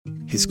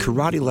His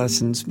karate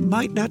lessons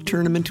might not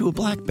turn him into a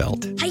black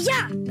belt.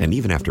 Hi-ya! And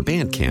even after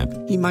band camp,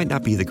 he might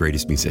not be the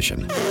greatest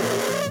musician.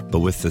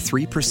 But with the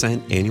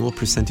 3% annual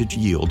percentage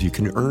yield you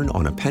can earn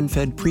on a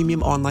PenFed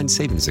premium online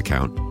savings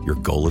account, your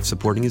goal of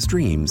supporting his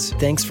dreams...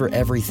 Thanks for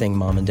everything,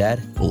 Mom and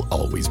Dad. ...will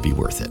always be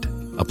worth it.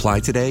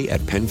 Apply today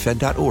at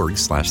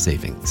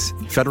PenFed.org/savings.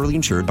 Federally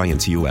insured by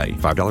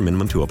NCUA. $5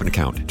 minimum to open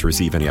account. To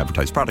receive any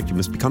advertised product, you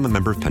must become a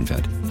member of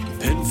PenFed.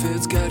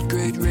 PenFed's got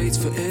great rates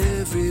for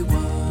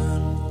everyone.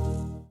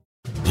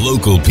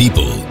 Local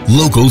people,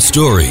 local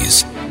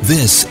stories.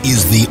 This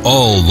is the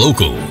All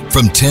Local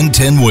from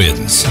 1010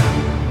 Wins.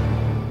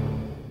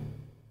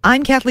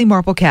 I'm Kathleen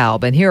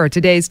Marple-Kalb, and here are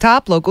today's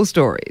top local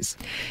stories.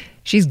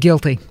 She's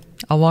guilty.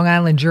 A Long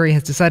Island jury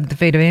has decided the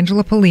fate of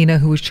Angela Pollina,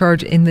 who was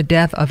charged in the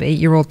death of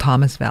 8-year-old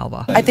Thomas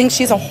Valva. I think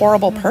she's a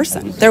horrible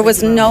person. There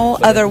was no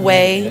other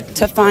way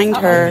to find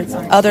her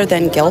other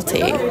than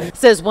guilty.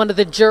 Says one of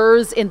the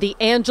jurors in the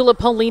Angela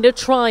Pollina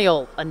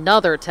trial.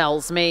 Another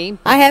tells me,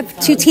 I have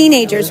 2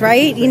 teenagers,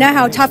 right? You know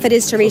how tough it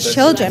is to raise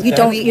children. You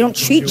don't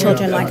treat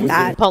children like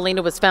that.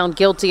 Pollina was found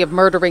guilty of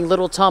murdering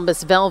little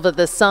Thomas Valva,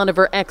 the son of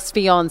her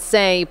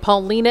ex-fiancé.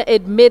 Pollina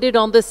admitted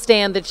on the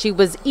stand that she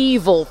was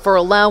evil for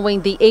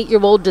allowing the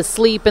 8-year-old to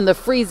sleep in the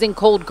freezing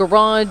cold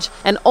garage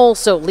and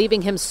also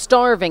leaving him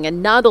starving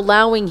and not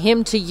allowing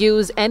him to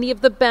use any of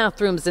the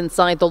bathrooms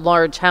inside the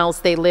large house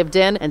they lived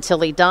in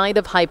until he died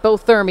of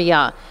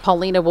hypothermia.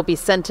 Pollina will be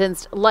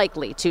sentenced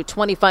likely to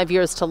 25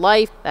 years to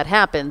life. That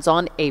happens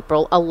on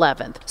April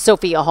 11th.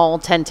 Sophia Hall,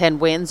 1010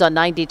 Wins on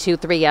 92.3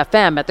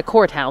 FM at the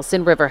courthouse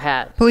in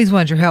Riverhead. Police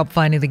want your help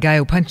finding the guy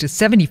who punched a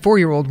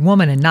 74-year-old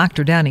woman and knocked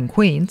her down in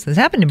Queens. This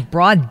happened in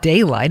broad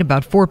daylight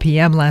about 4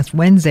 p.m. last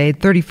Wednesday at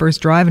 31st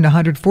Drive and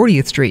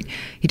 140th Street.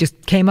 He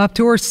just came up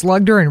to her,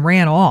 slugged her, and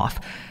ran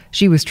off.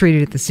 She was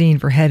treated at the scene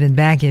for head and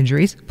back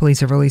injuries. Police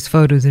have released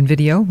photos and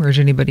video. Urge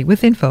anybody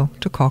with info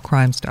to call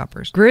Crime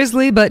Stoppers.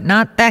 Grisly, but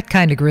not that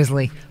kind of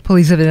grisly.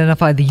 Police have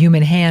identified the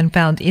human hand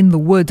found in the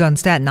woods on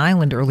Staten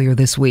Island earlier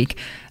this week.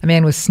 A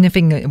man was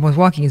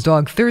walking his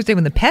dog Thursday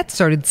when the pet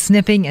started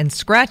sniffing and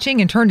scratching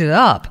and turned it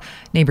up.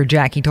 Neighbor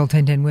Jackie told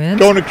 1010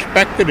 Wins. Don't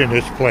expect it in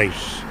this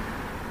place.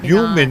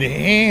 Human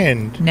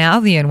hand. Now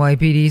the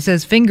NYPD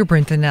says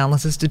fingerprint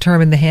analysis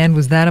determined the hand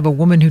was that of a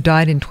woman who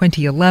died in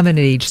 2011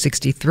 at age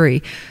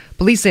 63.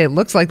 Police say it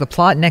looks like the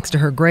plot next to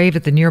her grave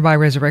at the nearby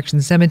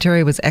Resurrection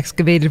Cemetery was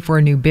excavated for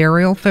a new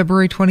burial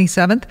February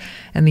 27th,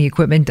 and the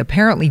equipment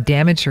apparently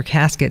damaged her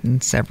casket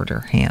and severed her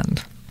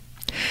hand.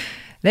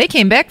 They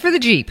came back for the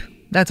Jeep.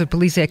 That's what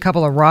police say a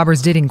couple of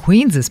robbers did in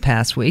Queens this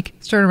past week.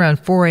 Started around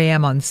 4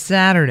 a.m. on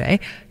Saturday.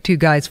 2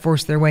 guys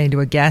forced their way into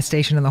a gas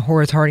station on the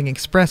Horace Harding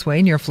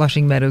Expressway near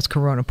Flushing Meadows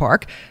Corona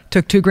Park.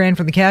 Took $2,000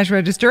 from the cash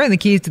register and the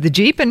keys to the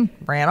Jeep and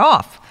ran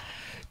off.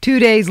 2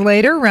 days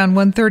later, around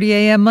 1:30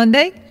 a.m.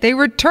 Monday, they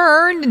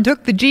returned and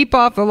took the Jeep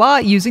off the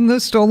lot using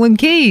those stolen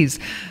keys.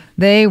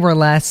 They were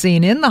last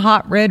seen in the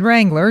hot red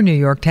Wrangler, New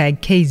York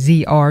tag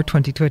KZR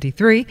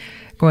 2023,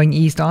 going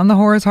east on the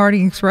Horace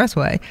Harding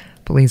Expressway.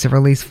 Police have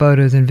released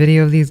photos and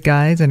video of these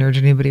guys and urge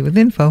anybody with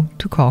info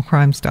to call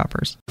Crime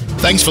Stoppers.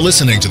 Thanks for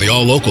listening to the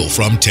All Local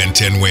from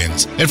 1010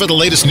 Wins. And for the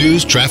latest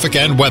news, traffic,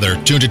 and weather,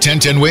 tune to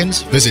 1010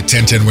 Wins, visit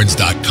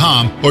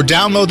 1010wins.com, or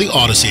download the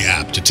Odyssey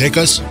app to take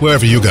us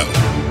wherever you go.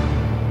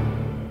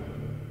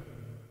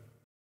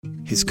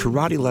 His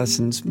karate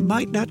lessons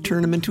might not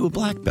turn him into a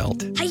black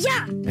belt.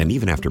 Hi-ya! And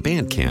even after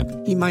band camp,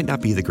 he might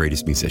not be the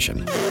greatest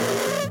musician.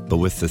 But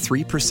with the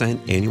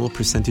 3% annual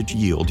percentage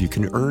yield you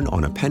can earn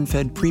on a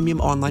PenFed premium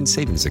online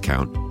savings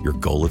account, your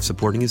goal of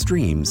supporting his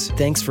dreams...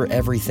 Thanks for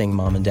everything,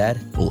 Mom and Dad.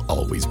 ...will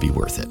always be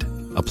worth it.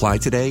 Apply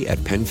today at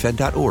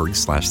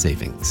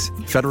PenFed.org/savings.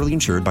 Federally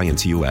insured by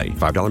NCUA.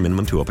 $5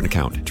 minimum to open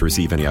account. To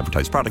receive any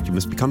advertised product, you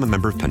must become a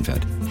member of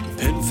PenFed.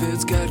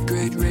 PenFed's got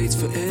great rates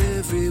for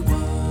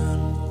everyone.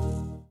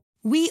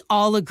 We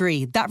all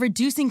agree that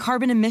reducing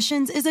carbon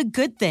emissions is a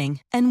good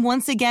thing. And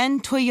once again,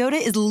 Toyota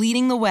is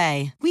leading the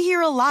way. We hear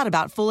a lot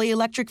about fully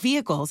electric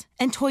vehicles,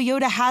 and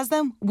Toyota has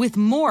them with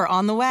more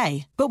on the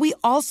way. But we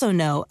also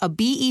know a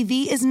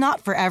BEV is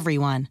not for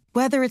everyone.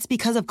 Whether it's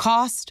because of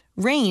cost,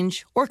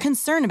 range, or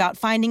concern about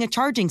finding a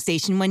charging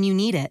station when you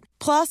need it.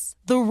 Plus,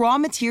 the raw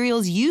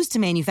materials used to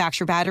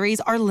manufacture batteries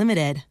are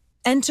limited.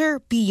 Enter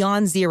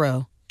Beyond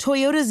Zero,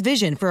 Toyota's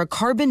vision for a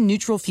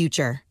carbon-neutral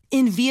future.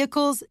 In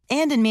vehicles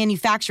and in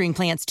manufacturing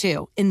plants,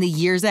 too, in the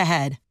years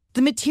ahead.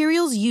 The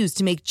materials used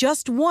to make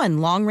just one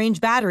long-range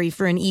battery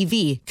for an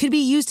EV could be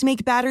used to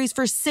make batteries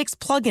for 6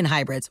 plug-in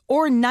hybrids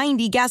or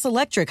 90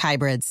 gas-electric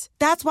hybrids.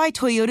 That's why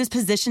Toyota's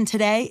position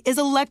today is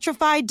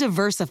electrified,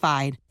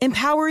 diversified,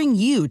 empowering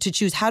you to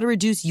choose how to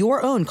reduce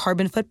your own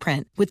carbon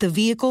footprint with the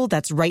vehicle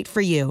that's right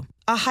for you.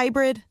 A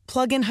hybrid,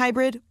 plug-in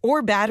hybrid,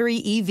 or battery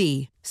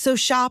EV. So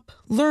shop,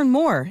 learn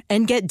more,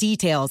 and get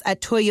details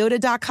at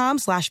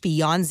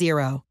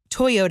toyota.com/beyondzero.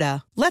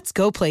 Toyota, let's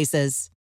go places.